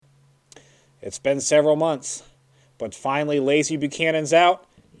It's been several months, but finally Lazy Buchanan's out.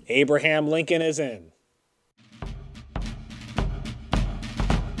 Abraham Lincoln is in.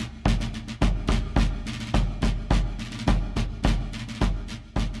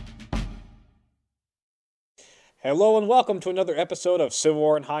 Hello and welcome to another episode of Civil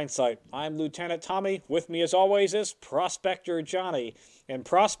War in Hindsight. I'm Lieutenant Tommy. With me as always is Prospector Johnny. And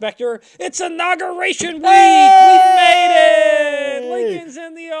Prospector, it's Inauguration Week! Hey! We made it! Lincoln's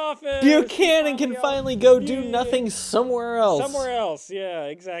in the office! Buchanan can finally go do nothing somewhere else. Somewhere else, yeah,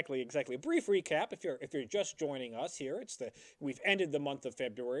 exactly. A brief recap, if you're just joining us here, we've ended the month of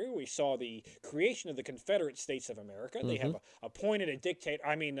February. We saw the creation of the Confederate States of America. They have appointed a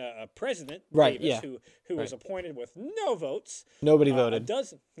president, Right, Davis, yeah. who was appointed with no votes. Nobody voted. A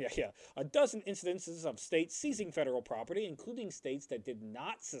dozen incidences of states seizing federal property, including states that did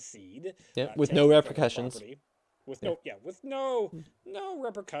not secede. Yeah, with no taking federal repercussions. property. With no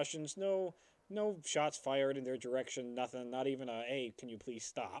repercussions, no shots fired in their direction, nothing, not even a, hey, can you please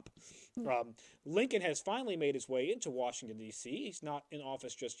stop? Lincoln has finally made his way into Washington, D.C. He's not in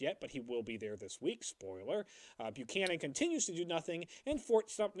office just yet, but he will be there this week, spoiler. Buchanan continues to do nothing, and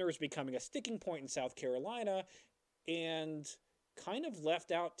Fort Sumter is becoming a sticking point in South Carolina, and kind of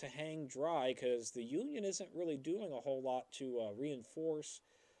left out to hang dry because the Union isn't really doing a whole lot to reinforce,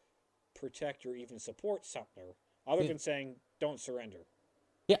 protect, or even support Sumter, other than saying, don't surrender.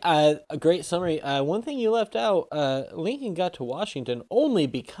 Yeah, a great summary. One thing you left out, Lincoln got to Washington only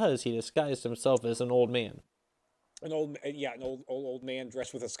because he disguised himself as an old man. An old man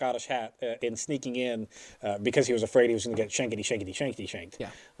dressed with a Scottish hat and sneaking in because he was afraid he was going to get shanked. Yeah.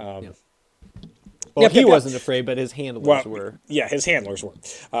 Well, he wasn't afraid, but his handlers were. Yeah, his handlers were.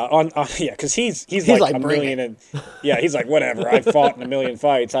 Because he's like a million and he's like, whatever. I've fought in a million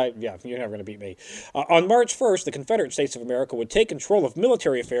fights. You're never going to beat me. On March 1st, the Confederate States of America would take control of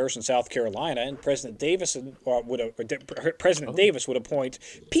military affairs in South Carolina, and President Davis would appoint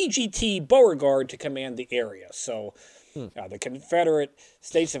PGT Beauregard to command the area. So. The Confederate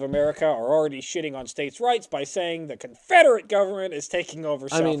States of America are already shitting on states' rights by saying the Confederate government is taking over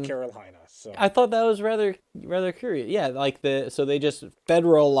South Carolina. So I thought that was rather curious. Yeah, so they just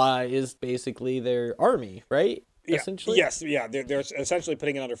federalize basically their army, right? Yeah, essentially. Yes, yeah, they're essentially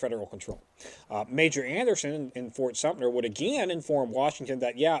putting it under federal control. Major Anderson in Fort Sumter would again inform Washington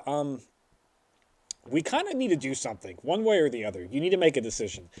that we kind of need to do something, one way or the other. You need to make a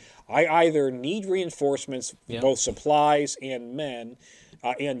decision. I either need reinforcements, both supplies and men,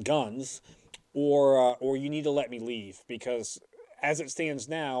 and guns, or you need to let me leave, because as it stands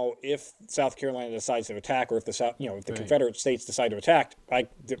now, if South Carolina decides to attack, or if the Confederate States decide to attack, I'm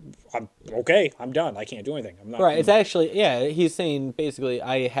okay. I'm done. I can't do anything. I'm not. Right. It's actually he's saying basically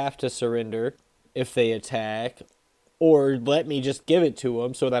I have to surrender if they attack, or let me just give it to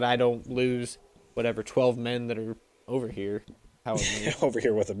them so that I don't lose whatever 12 men that are over here, over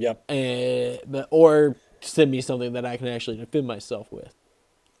here with them. Yep. Or send me something that I can actually defend myself with.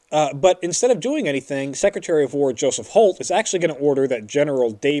 But instead of doing anything, Secretary of War Joseph Holt is actually going to order that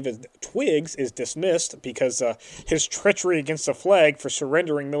General David Twiggs is dismissed because his treachery against the flag for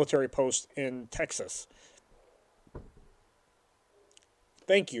surrendering military posts in Texas.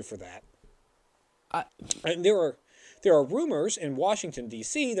 Thank you for that. And there are rumors in Washington,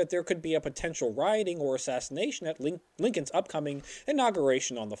 D.C. that there could be a potential rioting or assassination at Lincoln's upcoming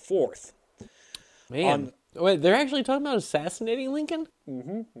inauguration on the 4th. Man. Wait, they're actually talking about assassinating Lincoln?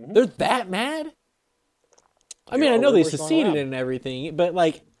 Mm-hmm. They're that mad? I mean, I know they seceded and everything, but,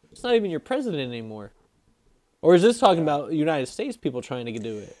 it's not even your president anymore. Or is this talking about United States people trying to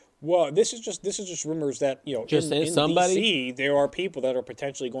do it? Well, this is just rumors that, in D.C. there are people that are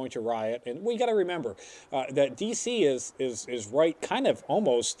potentially going to riot, and we got to remember that D.C. is right, kind of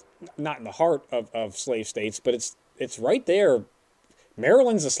almost not in the heart of slave states, but it's right there.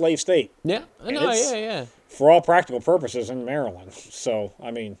 Maryland's a slave state. Yeah, I know. Yeah. For all practical purposes, in Maryland. So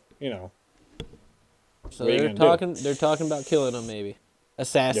I mean, So they're talking about killing them, maybe.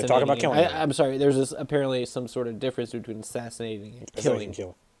 Assassinating. They're talking about killing him. I'm sorry. There's apparently some sort of difference between assassinating and killing.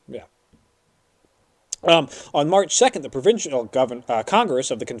 Yeah. On March 2nd, the Provincial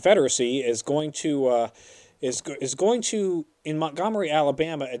Congress of the Confederacy is going to in Montgomery,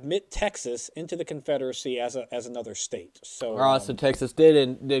 Alabama, admit Texas into the Confederacy as another state. So so Texas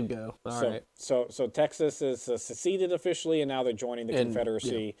did go. All right. So Texas is seceded officially, and now they're joining the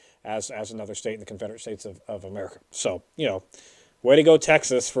Confederacy as another state in the Confederate States of America. So way to go,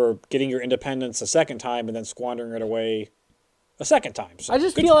 Texas, for getting your independence a second time and then squandering it away a second time. So I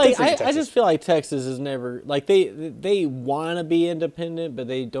just feel like Texas is never they want to be independent, but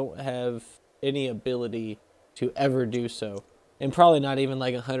they don't have any ability to ever do so. And probably not even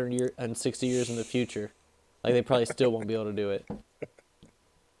like 160 years in the future. Like, they probably still won't be able to do it.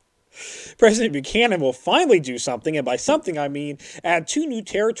 President Buchanan will finally do something, and by something I mean add 2 new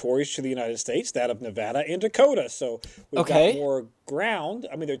territories to the United States, that of Nevada and Dakota. So we've got more ground.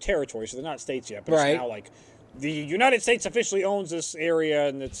 I mean, they're territories, so they're not states yet, but it's now like the United States officially owns this area,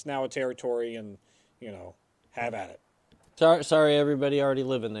 and it's now a territory, and, you know, have at it. Sorry, everybody already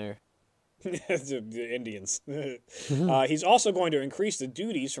living there. the Indians. He's also going to increase the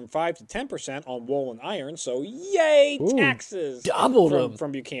duties from 5 to 10% on wool and iron. So yay, taxes! Doubled them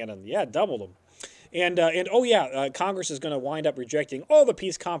from Buchanan. Yeah, doubled them. And oh yeah, Congress is going to wind up rejecting all the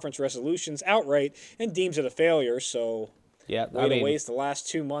peace conference resolutions outright and deems it a failure. So yeah, way to waste the last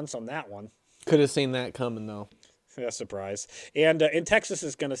 2 months on that one. Could have seen that coming though. Yeah, surprise. And Texas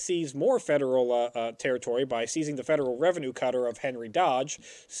is going to seize more federal territory by seizing the federal revenue cutter of Henry Dodge.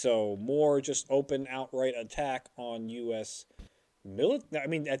 So more just open, outright attack on U.S. military. I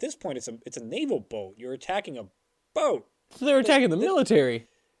mean, at this point, it's a naval boat. You're attacking a boat. So they're attacking the military.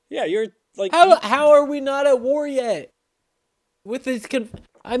 Yeah, you're like... How are we not at war yet? With this...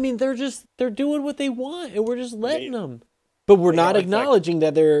 I mean, they're doing what they want, and we're just letting them. But we're not acknowledging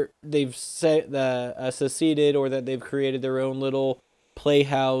that they've seceded or that they've created their own little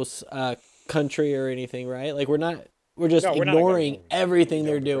playhouse country or anything, right? Like we're just ignoring everything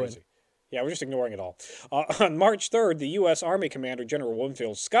they're doing. Crazy. Yeah, we're just ignoring it all. On March 3rd, the U.S. Army Commander General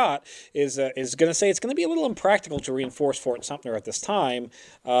Winfield Scott is going to say it's going to be a little impractical to reinforce Fort Sumter at this time,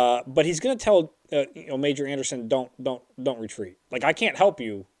 but he's going to tell Major Anderson, don't retreat. Like, I can't help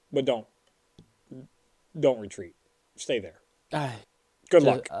you, but don't retreat. Stay there. Good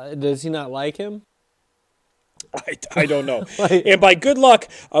luck. Does he not like him? I don't know. And by good luck,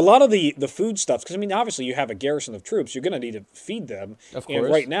 a lot of the food stuff, because I mean, obviously you have a garrison of troops, you're going to need to feed them. Of course.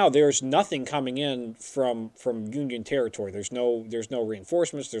 And right now, there's nothing coming in from Union territory. There's no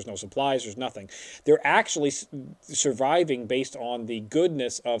reinforcements. There's no supplies. There's nothing. They're actually surviving based on the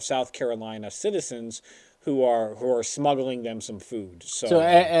goodness of South Carolina citizens who are smuggling them some food. So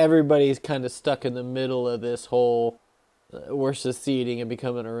everybody's kind of stuck in the middle of this whole we're seceding and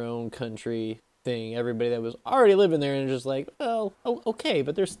becoming our own country thing. Everybody that was already living there and just like, well, okay,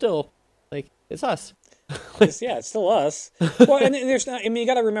 but they're still like, it's us. It's still us. Well, and there's not. I mean, you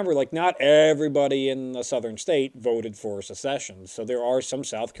got to remember, like, not everybody in the southern state voted for secession. So there are some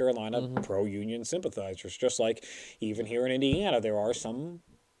South Carolina pro-union sympathizers, just like even here in Indiana, there are some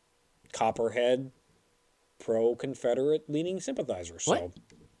Copperhead pro-Confederate leaning sympathizers. So. What?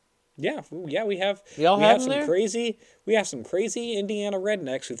 Yeah, we have some crazy Indiana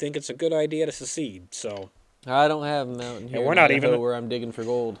rednecks who think it's a good idea to secede. So I don't have them out in here. And we're not even where I'm digging for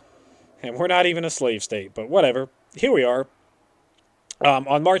gold. And we're not even a slave state, but whatever. Here we are.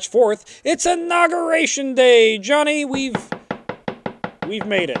 On March 4th, it's Inauguration Day, Johnny. We've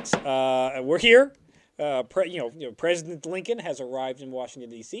made it. We're here. President Lincoln has arrived in Washington,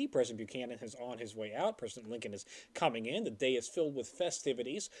 D.C. President Buchanan is on his way out. President Lincoln is coming in. The day is filled with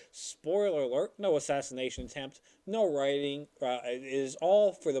festivities. Spoiler alert, no assassination attempt, no rioting. It is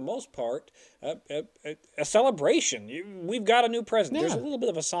all, for the most part, a celebration. We've got a new president. Yeah. There's a little bit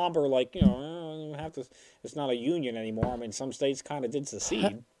of a somber, it's not a union anymore. I mean, some states kind of did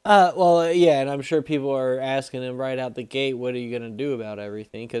secede. And I'm sure people are asking him right out the gate, what are you going to do about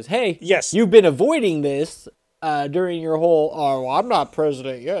everything? Because, hey, yes, you've been avoiding this during your whole, I'm not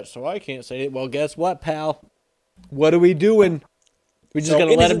president yet, so I can't say it. Well, guess what, pal? What are we doing? We just going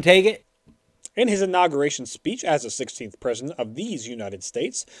to let him take it? In his inauguration speech as the 16th president of these United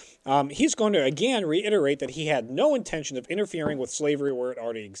States, he's going to again reiterate that he had no intention of interfering with slavery where it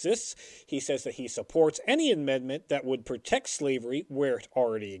already exists. He says that he supports any amendment that would protect slavery where it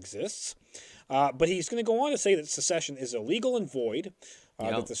already exists. But he's going to go on to say that secession is illegal and void,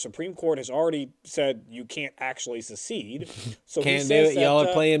 that the Supreme Court has already said you can't actually secede. So can't do it. Y'all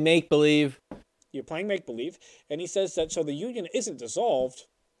are playing make-believe. You're playing make-believe. And he says that so the Union isn't dissolved.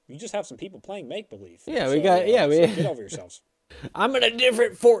 You just have some people playing make-believe. Yeah, so, we got... get over yourselves. I'm in a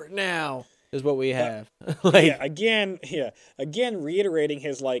different fort now, is what we have. Again reiterating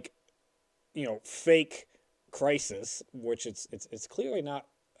his, fake crisis, which it's clearly not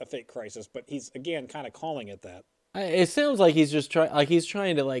a fake crisis, but he's, again, kind of calling it that. It sounds like he's just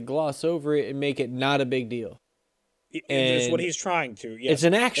trying to, gloss over it and make it not a big deal. That's what he's trying to, yes. It's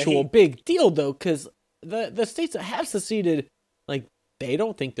an actual big deal, though, because the states that have seceded, they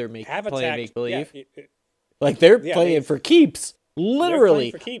don't think they're playing make-believe. Yeah, they're playing for keeps,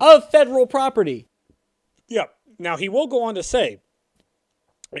 literally, of federal property. Yeah. Now, he will go on to say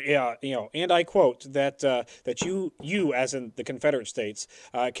Yeah, and I quote that you as in the Confederate States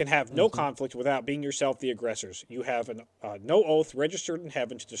can have no conflict without being yourself the aggressors. You have no oath registered in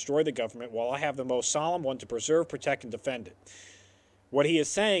heaven to destroy the government, while I have the most solemn one to preserve, protect, and defend it. What he is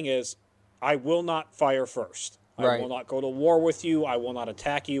saying is, I will not fire first. I Right. will not go to war with you. I will not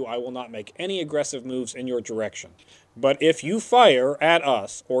attack you. I will not make any aggressive moves in your direction. But if you fire at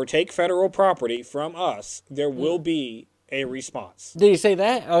us or take federal property from us, there will be a response. Did he say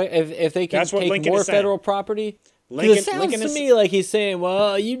that? If they can That's what take Lincoln more is saying. federal property? 'Cause Lincoln, it sounds Lincoln to is, me like he's saying,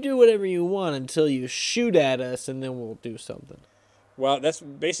 well, you do whatever you want until you shoot at us, and then we'll do something. well, that's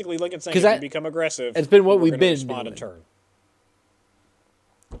basically Lincoln saying 'Cause if that- you become aggressive, it's been what we're we've gonna been respond in doing. turn.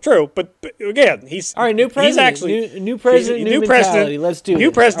 True, but again, he's All right, new president. He's actually new president, new mentality. Let's do new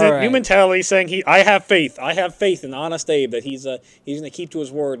this. president, All right. new mentality. Saying I have faith. I have faith in Honest Abe that he's going to keep to his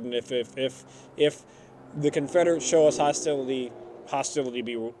word. And if the Confederates show us hostility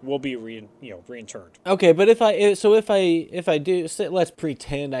will be reinterned. Okay, but if I do, let's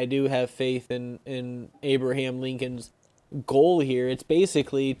pretend I do have faith in Abraham Lincoln's goal here. It's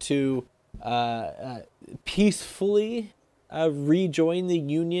basically to peacefully rejoin the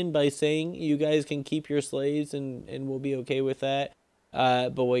Union by saying you guys can keep your slaves and we'll be okay with that.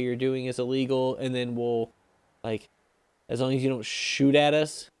 But what you're doing is illegal, and then we'll, like, as long as you don't shoot at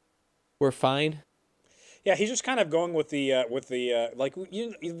us, we're fine. Yeah, he's just kind of going with the like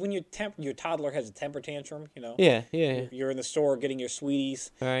when your toddler has a temper tantrum, Yeah. You're in the store getting your sweeties,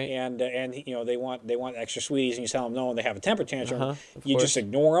 Right. and they want extra sweeties, and you tell them no, and they have a temper tantrum. Of You course. just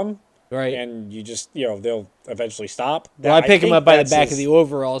ignore them, Right. and you just they'll eventually stop. Well, I pick him think up by the that's back his- of the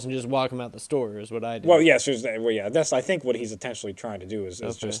overalls and just walk him out the store is what I do. Well, yes, that's I think what he's intentionally trying to do is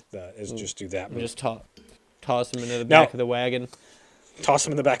Okay. just do that. And just toss him into the Now- back of the wagon. Toss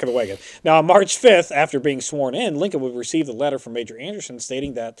him in the back of the wagon. Now, on March 5th, after being sworn in, Lincoln would receive a letter from Major Anderson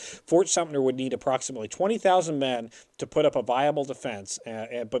stating that Fort Sumter would need approximately 20,000 men to put up a viable defense.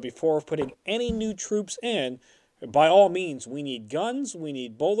 But before putting any new troops in, by all means, we need guns, we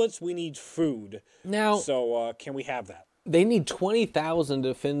need bullets, we need food. Now, So can we have that? they need 20,000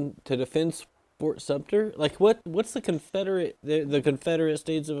 to defend Fort Sumter. Like, what's the Confederate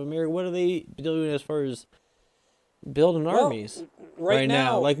States of America? What are they doing as far as building armies right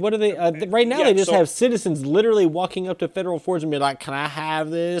now, Like, what are they? Right now, yeah, they just so- have citizens literally walking up to federal forts and be like, "Can I have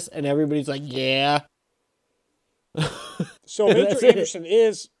this?" And everybody's like, "Yeah." So That's Major it. Anderson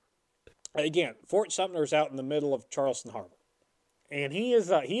is, again, Fort Sumter is out in the middle of Charleston Harbor, and he is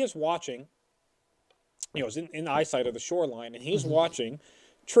watching. Is in eyesight of the shoreline, and he's watching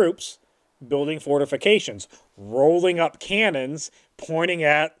troops building fortifications, rolling up cannons, pointing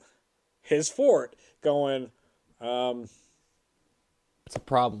at his fort, going, It's a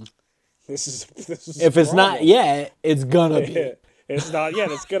problem. "This is If a it's not problem." yet, it's gonna be. It's not yet.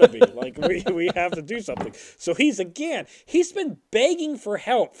 It's gonna be like we have to do something. So he's been begging for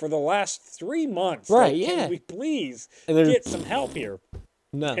help for the last 3 months. Right, Like, yeah. Can we please And there's- get some help here?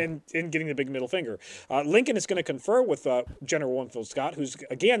 No. And getting the big middle finger. Lincoln is going to confer with General Winfield Scott, who's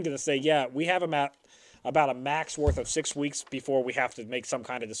again going to say, yeah, we have him at about a max worth of 6 weeks before we have to make some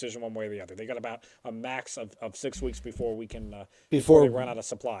kind of decision one way or the other. They got about a max of 6 weeks before we can before they run out of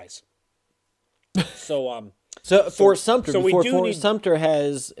supplies. So So Fort Sumter, so we before do Fort need- Sumter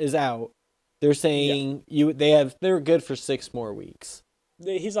is out, they're saying they're good for 6 more weeks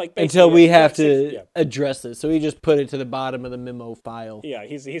he's like until basically, we yeah, have to yeah. address this. So he just put it to the bottom of the memo file. Yeah,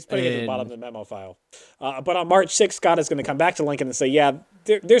 he's putting it at the And- bottom of the memo file. But on March 6th, Scott is going to come back to Lincoln and say, yeah,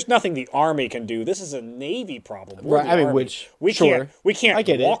 there's nothing the Army can do. This is a Navy problem. We're Right, the I mean, Army. which- we sure. can't I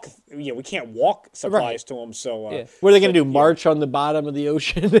get it. walk. Yeah, we can't walk supplies to them. So Yeah. What are they going to do? March on the bottom of the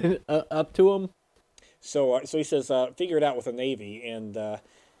ocean and, up to them? So he says, figure it out with the Navy, and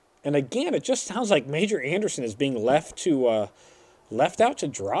again, it just sounds like Major Anderson is being left out to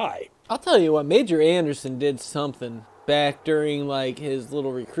dry. I'll tell you what, Major Anderson did something back during like his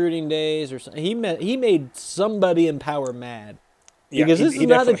little recruiting days or something. He made somebody in power mad. Yeah, Because this he is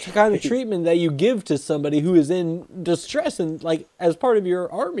not the definitely- kind of treatment that you give to somebody who is in distress and like as part of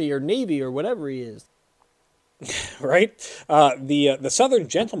your army or navy or whatever he is. Right? The Southern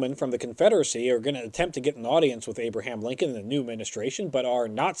gentlemen from the Confederacy are going to attempt to get an audience with Abraham Lincoln and the new administration, but are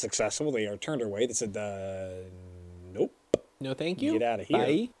not successful. They are turned away. They said, nope. No, thank you. Get outta here.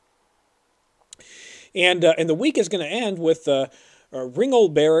 Bye. And the week is going to end with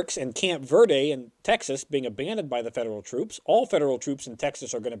Ringgold Barracks and Camp Verde in Texas being abandoned by the federal troops. All federal troops in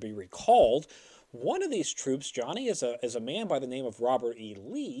Texas are going to be recalled. One of these troops, Johnny, is a man by the name of Robert E.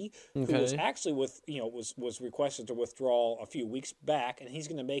 Lee, who was Okay. actually was requested to withdraw a few weeks back, and he's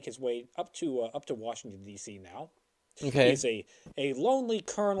going to make his way up to Washington D.C. now. Okay. He's a lonely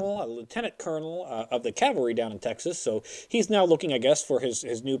colonel, a lieutenant colonel of the cavalry down in Texas. So he's now looking, I guess, for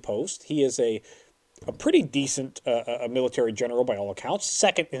his new post. He is a pretty decent military general by all accounts,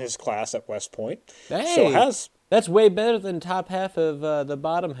 second in his class at West Point. Hey, that's way better than top half of the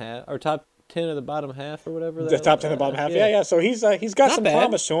bottom half, or top 10 of the bottom half, or whatever. The top 10 of the bottom half, yeah. So he's got some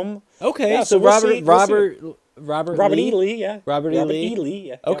promise to him. Okay, yeah, so Robert E. Lee, yeah. Robert E. Lee.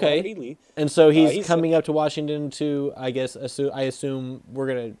 Yeah. Okay. Robert E. Lee. And so he's coming up to Washington to, I assume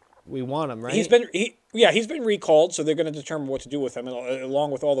we want him, right? He's been recalled, so they're going to determine what to do with him,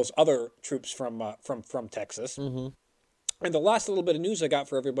 along with all those other troops from Texas. Mm-hmm. And the last little bit of news I got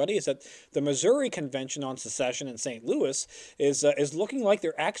for everybody is that the Missouri Convention on Secession in St. Louis is looking like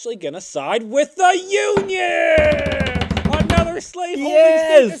they're actually going to side with the Union. Another slaveholding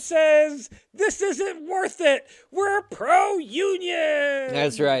state that says this isn't worth it. We're pro-union.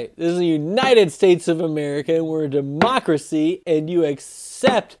 That's right. This is the United States of America, and we're a democracy, and you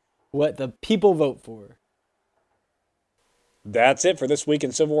accept what the people vote for. That's it for this week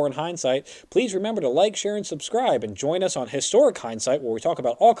in Civil War in Hindsight. Please remember to like, share, and subscribe, and join us on Historic Hindsight, where we talk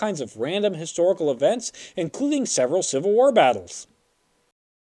about all kinds of random historical events, including several Civil War battles.